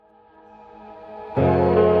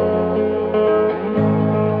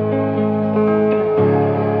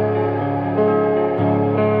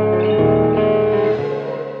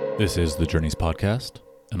This is the Journeys Podcast,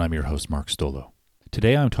 and I'm your host, Mark Stolo.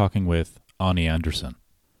 Today I'm talking with Ani Anderson.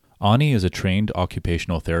 Ani is a trained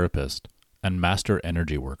occupational therapist and master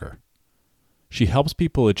energy worker. She helps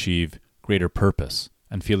people achieve greater purpose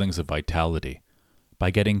and feelings of vitality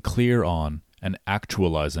by getting clear on and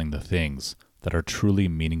actualizing the things that are truly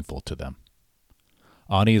meaningful to them.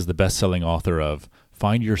 Ani is the best-selling author of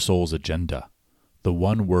Find Your Soul's Agenda, the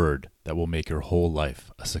one word that will make your whole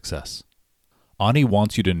life a success. Ani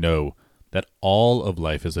wants you to know that all of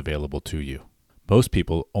life is available to you. Most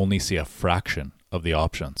people only see a fraction of the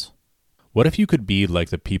options. What if you could be like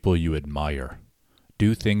the people you admire,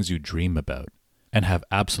 do things you dream about, and have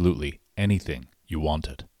absolutely anything you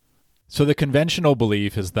wanted? So the conventional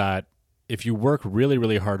belief is that if you work really,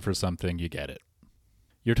 really hard for something, you get it.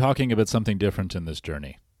 You're talking about something different in this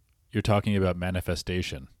journey. You're talking about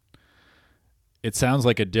manifestation. It sounds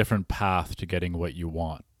like a different path to getting what you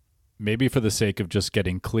want. Maybe for the sake of just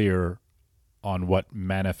getting clear on what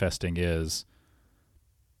manifesting is,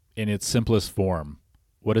 in its simplest form,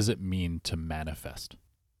 what does it mean to manifest?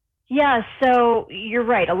 Yeah, so you're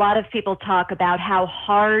right. A lot of people talk about how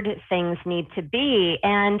hard things need to be.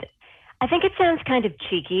 And I think it sounds kind of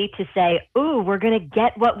cheeky to say, ooh, we're going to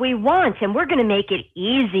get what we want and we're going to make it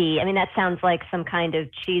easy. I mean, that sounds like some kind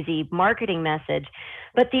of cheesy marketing message.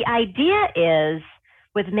 But the idea is,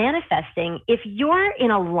 with manifesting, if you're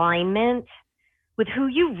in alignment with who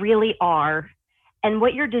you really are and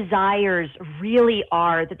what your desires really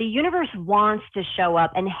are, that the universe wants to show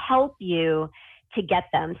up and help you to get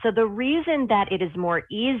them. So the reason that it is more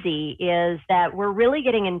easy is that we're really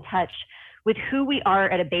getting in touch with who we are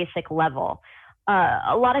at a basic level.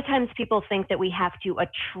 A lot of times people think that we have to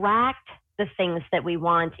attract the things that we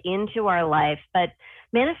want into our life, but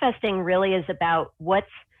manifesting really is about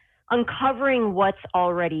uncovering what's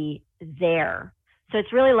already there. So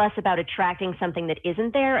it's really less about attracting something that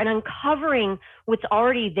isn't there and uncovering what's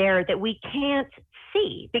already there that we can't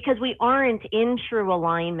see because we aren't in true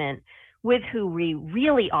alignment with who we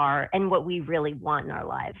really are and what we really want in our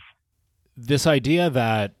lives. This idea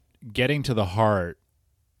that getting to the heart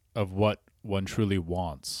of what one truly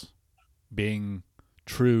wants, being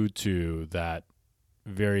true to that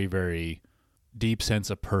very, very deep sense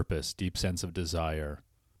of purpose, deep sense of desire,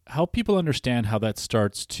 help people understand how that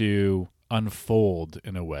starts to unfold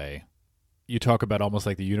in a way. You talk about almost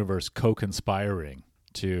like the universe co-conspiring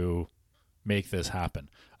to make this happen.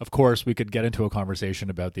 Of course, we could get into a conversation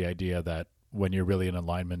about the idea that when you're really in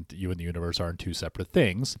alignment, you and the universe aren't two separate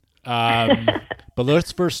things. But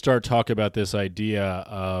let's first start talking about this idea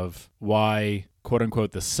of why, quote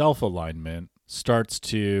unquote, the self-alignment starts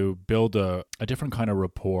to build a different kind of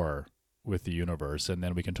rapport with the universe. And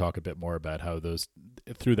then we can talk a bit more about how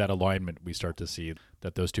through that alignment, we start to see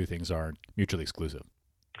that those two things aren't mutually exclusive.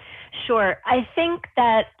 Sure. I think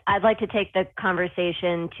that I'd like to take the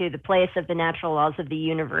conversation to the place of the natural laws of the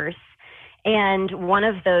universe. And one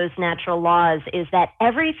of those natural laws is that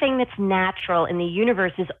everything that's natural in the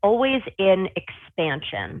universe is always in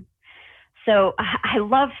expansion. So I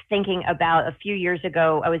love thinking about a few years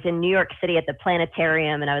ago, I was in New York City at the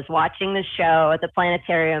planetarium and I was watching the show at the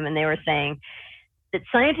planetarium and they were saying that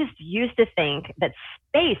scientists used to think that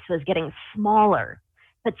space was getting smaller,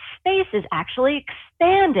 but space is actually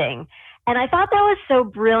expanding. And I thought that was so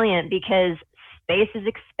brilliant because space is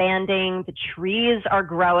expanding, the trees are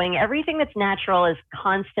growing, everything that's natural is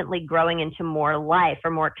constantly growing into more life or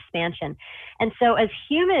more expansion. And so as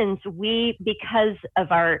humans, because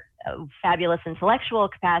of our fabulous intellectual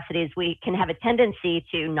capacities, we can have a tendency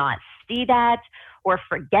to not see that or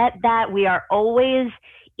forget that. We are always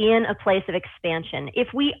in a place of expansion. If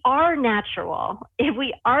we are natural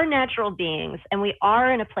beings and we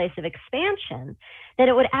are in a place of expansion, then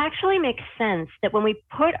it would actually make sense that when we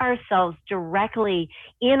put ourselves directly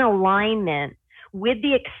in alignment with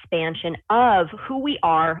the expansion of who we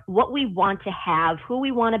are, what we want to have, who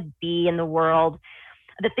we want to be in the world,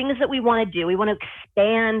 the things that we want to do, we want to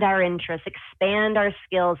expand our interests, expand our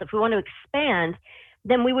skills. If we want to expand,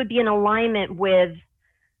 then we would be in alignment with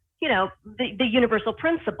the universal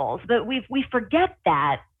principles. But we forget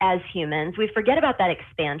that as humans. We forget about that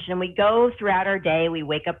expansion. We go throughout our day, we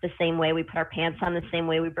wake up the same way, we put our pants on the same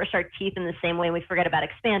way, we brush our teeth in the same way, and we forget about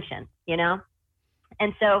expansion,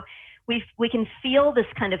 And so we can feel this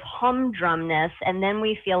kind of humdrumness, and then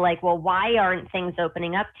we feel like, well, why aren't things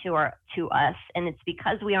opening up to us? And it's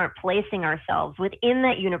because we aren't placing ourselves within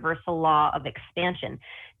that universal law of expansion.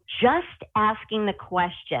 Just asking the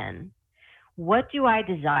question, what do I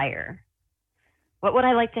desire? What would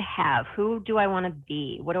I like to have? Who do I want to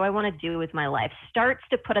be? What do I want to do with my life? Starts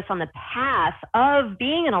to put us on the path of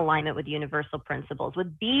being in alignment with universal principles,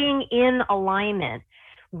 with being in alignment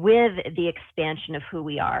with the expansion of who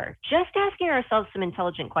we are. Just asking ourselves some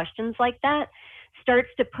intelligent questions like that starts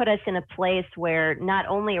to put us in a place where not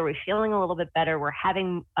only are we feeling a little bit better, we're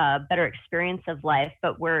having a better experience of life,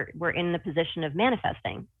 but we're in the position of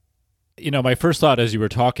manifesting. My first thought as you were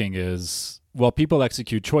talking is, well, people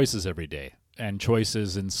execute choices every day, and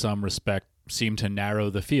choices in some respect seem to narrow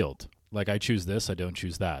the field. Like, I choose this, I don't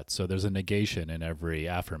choose that. So there's a negation in every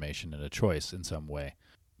affirmation and a choice in some way.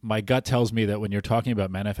 My gut tells me that when you're talking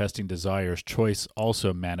about manifesting desires, choice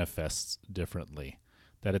also manifests differently.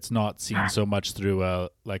 That it's not seen so much through a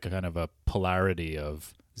kind of a polarity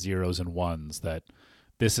of zeros and ones, that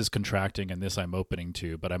this is contracting and this I'm opening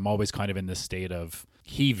to, but I'm always kind of in this state of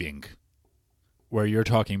heaving, where you're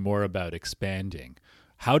talking more about expanding.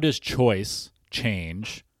 How does choice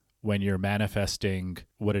change when you're manifesting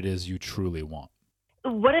what it is you truly want?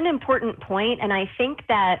 What an important point. And I think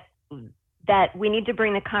that we need to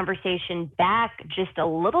bring the conversation back just a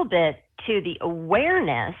little bit to the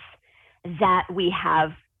awareness that we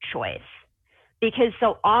have choice. Because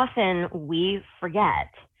so often we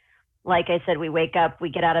forget. Like I said, we wake up, we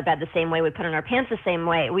get out of bed the same way, we put on our pants the same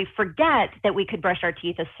way. We forget that we could brush our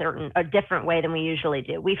teeth a different way than we usually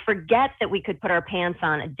do. We forget that we could put our pants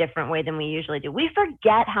on a different way than we usually do. We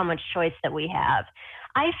forget how much choice that we have.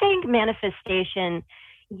 I think manifestation,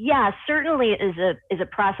 certainly is a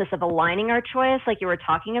process of aligning our choice, like you were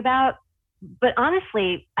talking about. But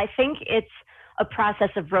honestly, I think it's a process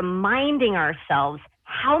of reminding ourselves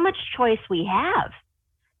how much choice we have,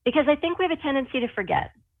 because I think we have a tendency to forget.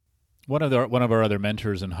 One of our other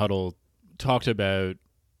mentors in Huddle talked about,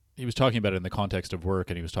 he was talking about it in the context of work,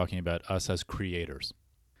 and he was talking about us as creators.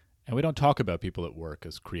 And we don't talk about people at work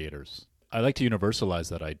as creators. I like to universalize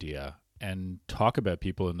that idea and talk about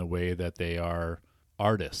people in the way that they are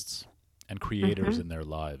artists and creators in their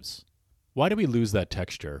lives. Why do we lose that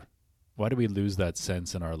texture? Why do we lose that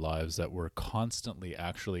sense in our lives that we're constantly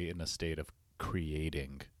actually in a state of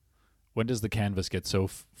creating? When does the canvas get so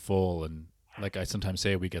full, and like I sometimes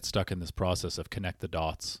say, we get stuck in this process of connect the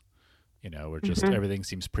dots, where just everything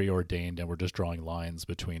seems preordained and we're just drawing lines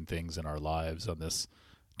between things in our lives on this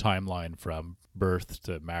timeline from birth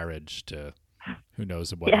to marriage to who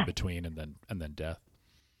knows what in between, and then death.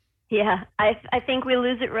 Yeah, I think we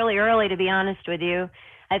lose it really early, to be honest with you.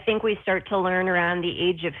 I think we start to learn around the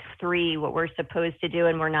age of 3 what we're supposed to do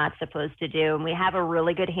and we're not supposed to do. And we have a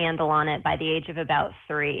really good handle on it by the age of about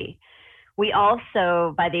 3. We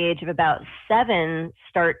also, by the age of about 7,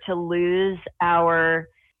 start to lose our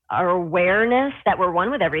awareness that we're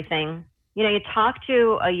one with everything. You talk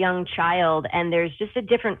to a young child and there's just a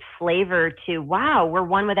different flavor to, wow, we're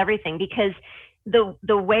one with everything, because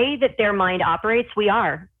the way that their mind operates, we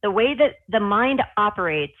are. The way that the mind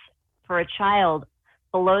operates for a child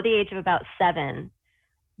below the age of about 7,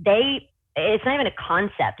 it's not even a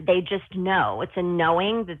concept. They just know. It's a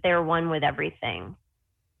knowing that they're one with everything.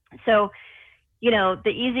 So, the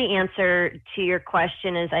easy answer to your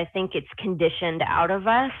question is I think it's conditioned out of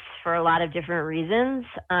us for a lot of different reasons.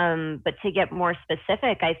 But to get more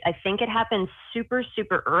specific, I think it happens super,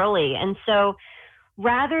 super early. And so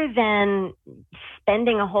rather than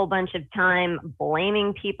spending a whole bunch of time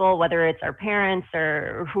blaming people, whether it's our parents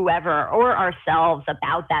or whoever, or ourselves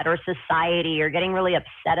about that, or society, or getting really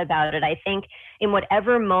upset about it, I think in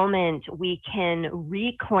whatever moment we can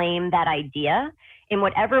reclaim that idea, in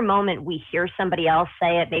whatever moment we hear somebody else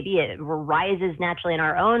say it, maybe it rises naturally in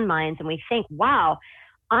our own minds and we think, wow,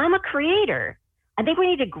 I'm a creator. I think we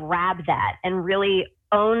need to grab that and really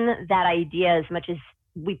own that idea as much as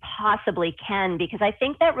we possibly can, because I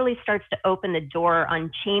think that really starts to open the door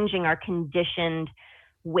on changing our conditioned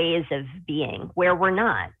ways of being, where we're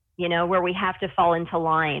not, where we have to fall into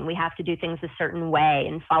line. We have to do things a certain way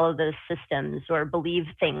and follow those systems or believe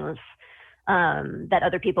things that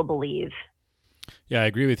other people believe. Yeah, I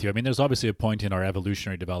agree with you. I mean, there's obviously a point in our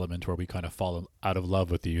evolutionary development where we kind of fall out of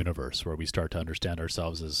love with the universe, where we start to understand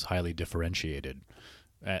ourselves as highly differentiated.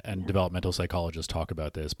 And developmental psychologists talk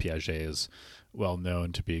about this. Piaget is well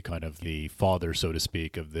known to be kind of the father, so to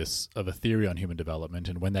speak, of a theory on human development.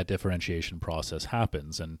 And when that differentiation process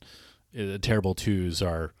happens, and terrible twos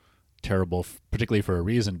are terrible, particularly for a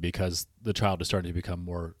reason, because the child is starting to become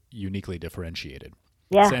more uniquely differentiated.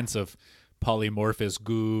 Yeah. The sense of polymorphous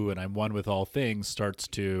goo and I'm one with all things starts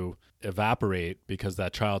to evaporate, because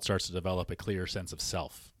that child starts to develop a clear sense of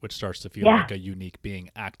self, which starts to feel like a unique being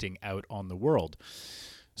acting out on the world.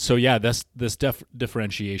 So this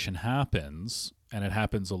differentiation happens, and it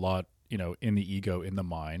happens a lot, in the ego, in the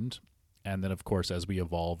mind. And then, of course, as we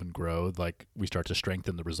evolve and grow, like we start to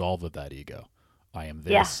strengthen the resolve of that ego. I am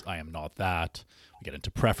this, I am not that. We get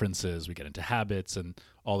into preferences, we get into habits, and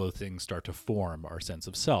all those things start to form our sense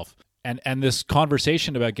of self. And this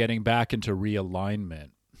conversation about getting back into realignment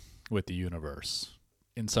with the universe,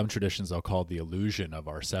 in some traditions I'll call the illusion of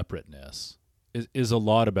our separateness, is a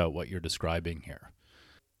lot about what you're describing here.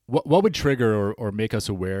 What would trigger or make us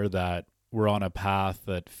aware that we're on a path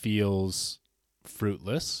that feels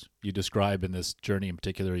fruitless? You describe in this journey in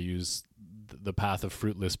particular, you use the path of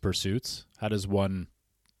fruitless pursuits. How does one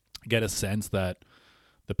get a sense that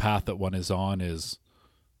the path that one is on is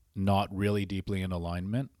not really deeply in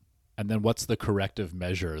alignment? And then what's the corrective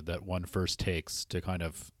measure that one first takes to kind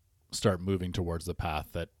of start moving towards the path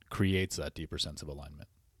that creates that deeper sense of alignment?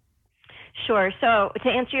 Sure. So to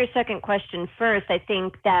answer your second question first, I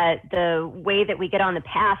think that the way that we get on the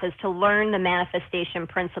path is to learn the manifestation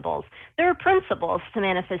principles. There are principles to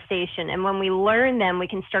manifestation, and when we learn them, we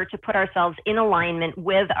can start to put ourselves in alignment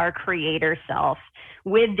with our creator self,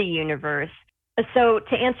 with the universe. So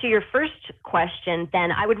to answer your first question,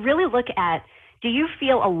 then I would really look at, do you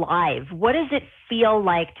feel alive? What does it feel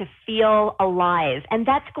like to feel alive? And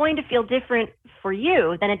that's going to feel different for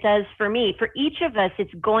you than it does for me. For each of us,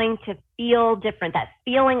 it's going to feel different, that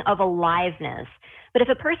feeling of aliveness. But if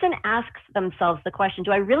a person asks themselves the question,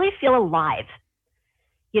 do I really feel alive?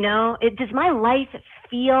 Does my life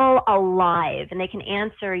feel alive? And they can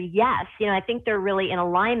answer yes. I think they're really in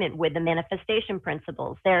alignment with the manifestation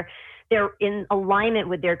principles. They're in alignment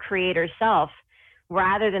with their creator self,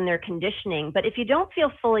 rather than their conditioning. But if you don't feel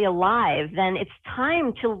fully alive, then it's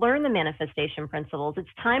time to learn the manifestation principles. It's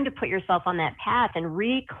time to put yourself on that path and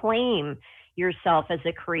reclaim yourself as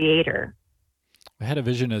a creator. I had a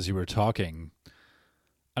vision as you were talking,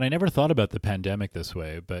 and I never thought about the pandemic this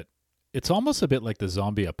way, but it's almost a bit like the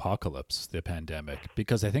zombie apocalypse, the pandemic,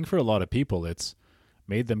 because I think for a lot of people, it's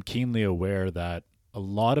made them keenly aware that a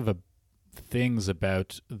lot of things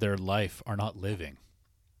about their life are not living.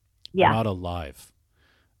 Yeah. They're not alive.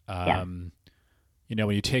 When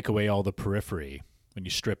you take away all the periphery, when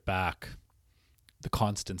you strip back the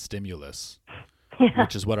constant stimulus,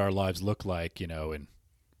 which is what our lives look like, in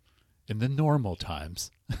the normal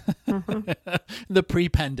times, the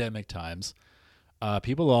pre-pandemic times,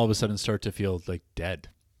 people all of a sudden start to feel like dead.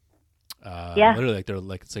 Literally,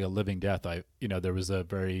 it's like a living death. There was a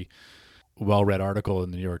very well-read article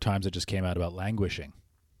in the New York Times that just came out about languishing.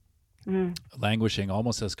 Languishing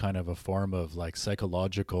almost as kind of a form of like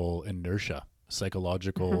psychological inertia,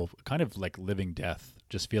 kind of like living death,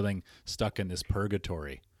 just feeling stuck in this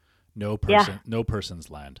purgatory, no person's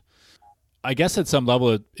land. I guess at some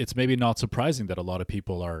level, it's maybe not surprising that a lot of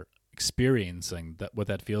people are experiencing what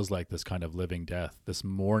that feels like, this kind of living death, this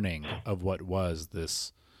mourning of what was,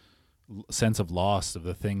 this sense of loss of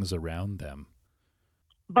the things around them.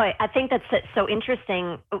 But I think that's so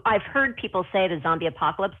interesting. I've heard people say the zombie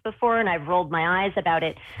apocalypse before, and I've rolled my eyes about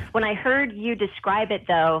it. When I heard you describe it,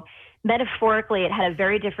 though, metaphorically, it had a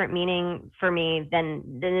very different meaning for me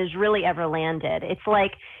than has really ever landed. It's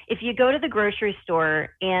like if you go to the grocery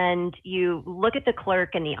store and you look at the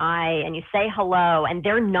clerk in the eye and you say hello, and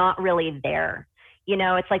they're not really there.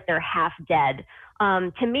 It's like they're half dead.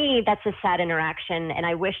 To me, that's a sad interaction, and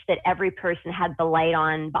I wish that every person had the light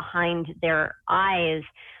on behind their eyes.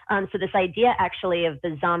 So this idea actually of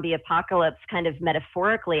the zombie apocalypse kind of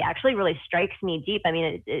metaphorically actually really strikes me deep. I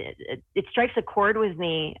mean, it strikes a chord with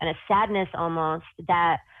me and a sadness almost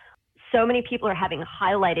that so many people are having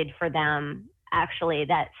highlighted for them actually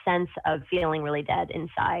that sense of feeling really dead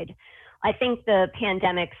inside. I think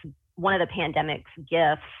one of the pandemic's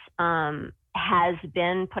gifts has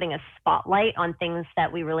been putting a spotlight on things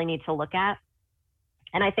that we really need to look at.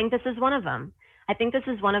 And I think this is one of them.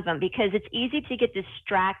 Because it's easy to get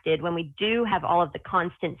distracted when we do have all of the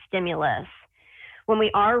constant stimulus, when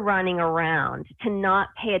we are running around, to not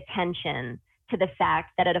pay attention to the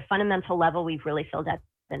fact that at a fundamental level, we've really filled dead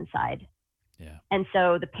inside. Yeah. And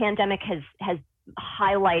so the pandemic has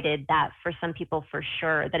highlighted that for some people for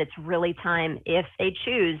sure, that it's really time, if they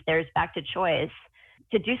choose, there's back to choice,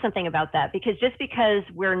 to do something about that. Because just because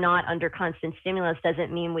we're not under constant stimulus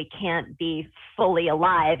doesn't mean we can't be fully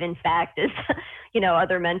alive. In fact, as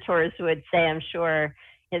other mentors would say, I'm sure,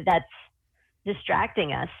 that's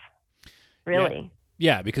distracting us, really.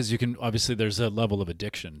 Yeah, because you can, obviously there's a level of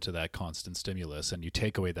addiction to that constant stimulus, and you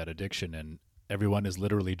take away that addiction and everyone is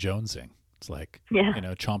literally jonesing. It's like,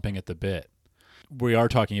 chomping at the bit. We are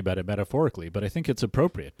talking about it metaphorically, but I think it's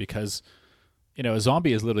appropriate because, a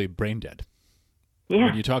zombie is literally brain dead. Yeah.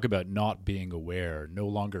 When you talk about not being aware, no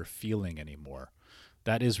longer feeling anymore,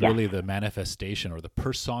 that is really the manifestation or the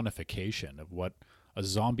personification of what a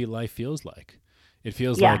zombie life feels like. It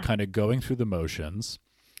feels like kind of going through the motions,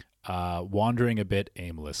 wandering a bit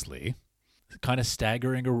aimlessly, kind of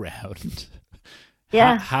staggering around,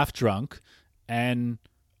 Yeah. half drunk. And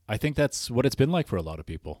I think that's what it's been like for a lot of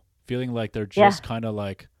people, feeling like they're Yeah. just kind of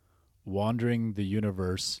like wandering the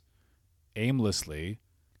universe aimlessly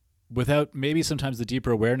without maybe sometimes the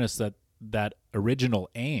deeper awareness that that original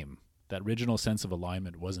aim, that original sense of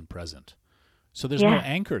alignment wasn't present. So there's no Yeah.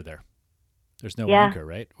 anchor there. There's no Yeah. anchor,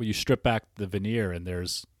 right? Well, you strip back the veneer and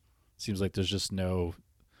seems like there's just no,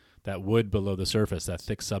 that wood below the surface, that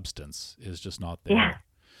thick substance is just not there. Yeah.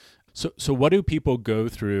 So what do people go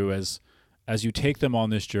through as you take them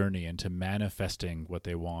on this journey into manifesting what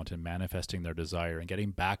they want and manifesting their desire and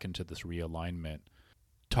getting back into this realignment?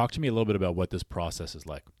 Talk to me a little bit about what this process is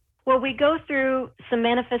like. Well, we go through some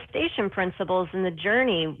manifestation principles in the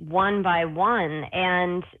journey one by one.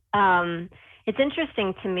 And it's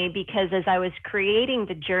interesting to me because as I was creating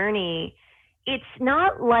the journey, it's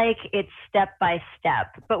not like it's step by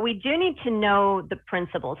step, but we do need to know the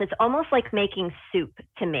principles. It's almost like making soup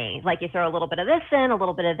to me. Like you throw a little bit of this in, a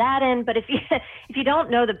little bit of that in, but if you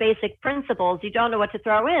don't know the basic principles, you don't know what to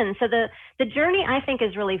throw in. So the journey I think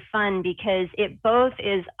is really fun because it both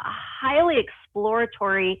is highly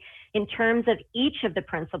exploratory in terms of each of the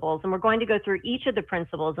principles, and we're going to go through each of the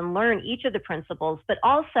principles and learn each of the principles, but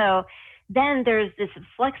also then there's this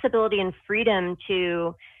flexibility and freedom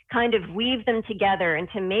to kind of weave them together and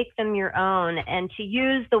to make them your own and to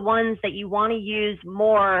use the ones that you want to use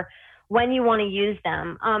more when you want to use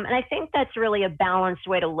them. And I think that's really a balanced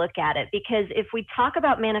way to look at it, because if we talk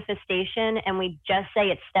about manifestation and we just say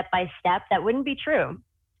it's step by step, that wouldn't be true.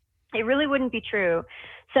 It really wouldn't be true.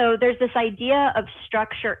 So there's this idea of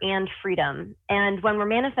structure and freedom. And when we're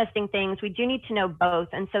manifesting things, we do need to know both.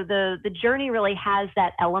 And so the journey really has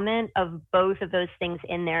that element of both of those things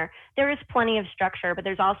in there. There is plenty of structure, but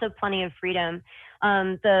there's also plenty of freedom.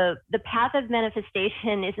 The path of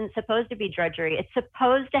manifestation isn't supposed to be drudgery. It's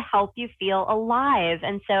supposed to help you feel alive.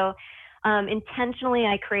 And so intentionally,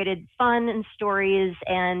 I created fun and stories,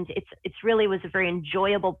 and it's really was a very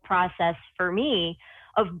enjoyable process for me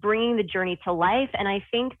of bringing the journey to life. And I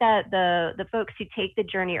think that the folks who take the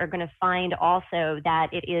journey are going to find also that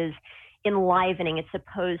it is enlivening. It's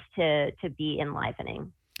supposed to be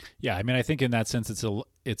enlivening. Yeah, I mean, I think in that sense,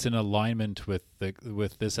 it's in alignment with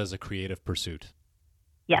this as a creative pursuit.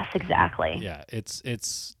 Yes, exactly. Yeah,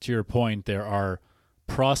 it's to your point. There are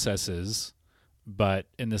processes, but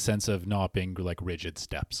in the sense of not being like rigid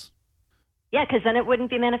steps. Yeah, because then it wouldn't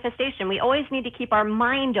be manifestation. We always need to keep our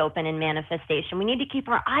mind open in manifestation. We need to keep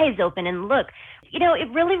our eyes open and look. You know,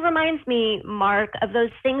 it really reminds me, Mark, of those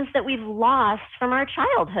things that we've lost from our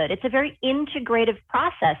childhood. It's a very integrative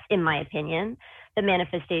process, in my opinion, the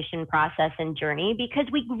manifestation process and journey,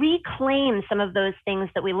 because we reclaim some of those things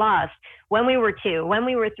that we lost when we were 2, when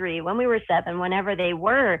we were 3, when we were 7, whenever they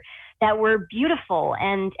were, that were beautiful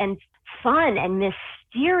and fun and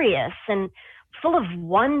mysterious and full of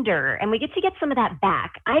wonder, and we get to get some of that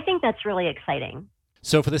back. I think that's really exciting.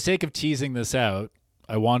 So for the sake of teasing this out,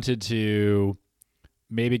 I wanted to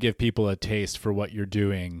maybe give people a taste for what you're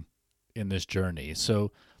doing in this journey.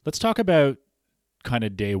 So let's talk about kind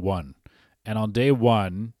of day one. And on day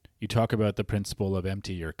one, you talk about the principle of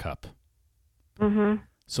empty your cup. Mm-hmm.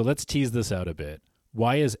 So let's tease this out a bit.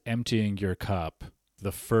 Why is emptying your cup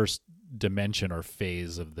the first dimension or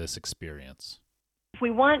phase of this experience? We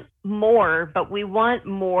want more, but we want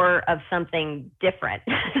more of something different.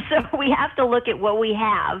 So we have to look at what we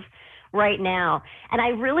have right now. And I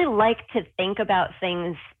really like to think about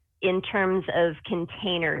things in terms of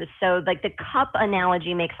containers. So like the cup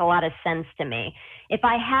analogy makes a lot of sense to me. If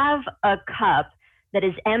I have a cup that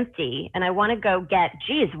is empty and I want to go get,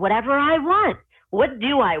 whatever I want. What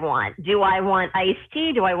do I want? Do I want iced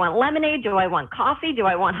tea? Do I want lemonade? Do I want coffee? Do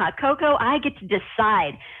I want hot cocoa? I get to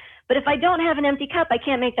decide. But if I don't have an empty cup, I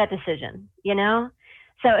can't make that decision, you know?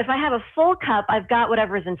 So if I have a full cup, I've got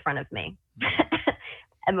whatever's in front of me.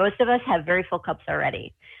 And most of us have very full cups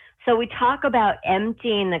already. So we talk about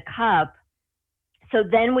emptying the cup. So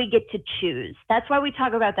then we get to choose. That's why we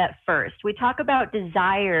talk about that first. We talk about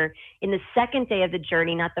desire in the second day of the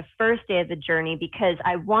journey, not the first day of the journey, because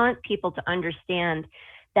I want people to understand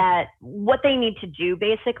that what they need to do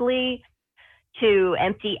basically to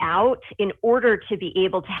empty out in order to be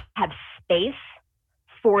able to have space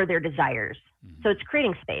for their desires. So it's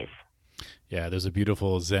creating space. Yeah, there's a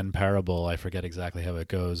beautiful Zen parable. I forget exactly how it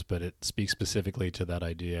goes, but it speaks specifically to that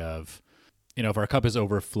idea of, you know, if our cup is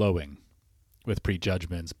overflowing with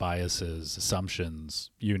prejudgments, biases, assumptions,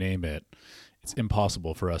 you name it, it's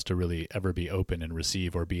impossible for us to really ever be open and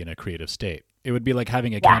receive or be in a creative state. It would be like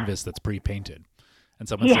having a canvas that's pre-painted and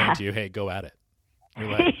someone saying to you, hey, go at it. You're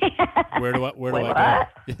like, where do I Wait,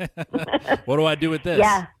 go? What do I do with this?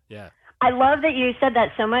 Yeah. I love that you said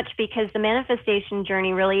that so much, because the manifestation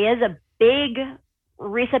journey really is a big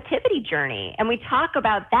receptivity journey. And we talk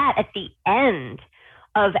about that at the end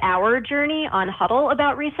of our journey on Huddle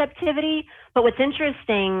about receptivity. But what's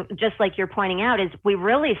interesting, just like you're pointing out, is we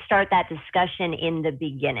really start that discussion in the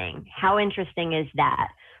beginning. How interesting is that?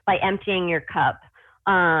 By emptying your cup.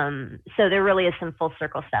 So there really is some full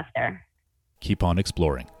circle stuff there. Keep on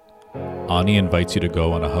exploring. Ani invites you to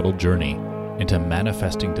go on a Huddle journey into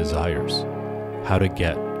manifesting desires, how to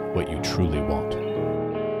get what you truly want.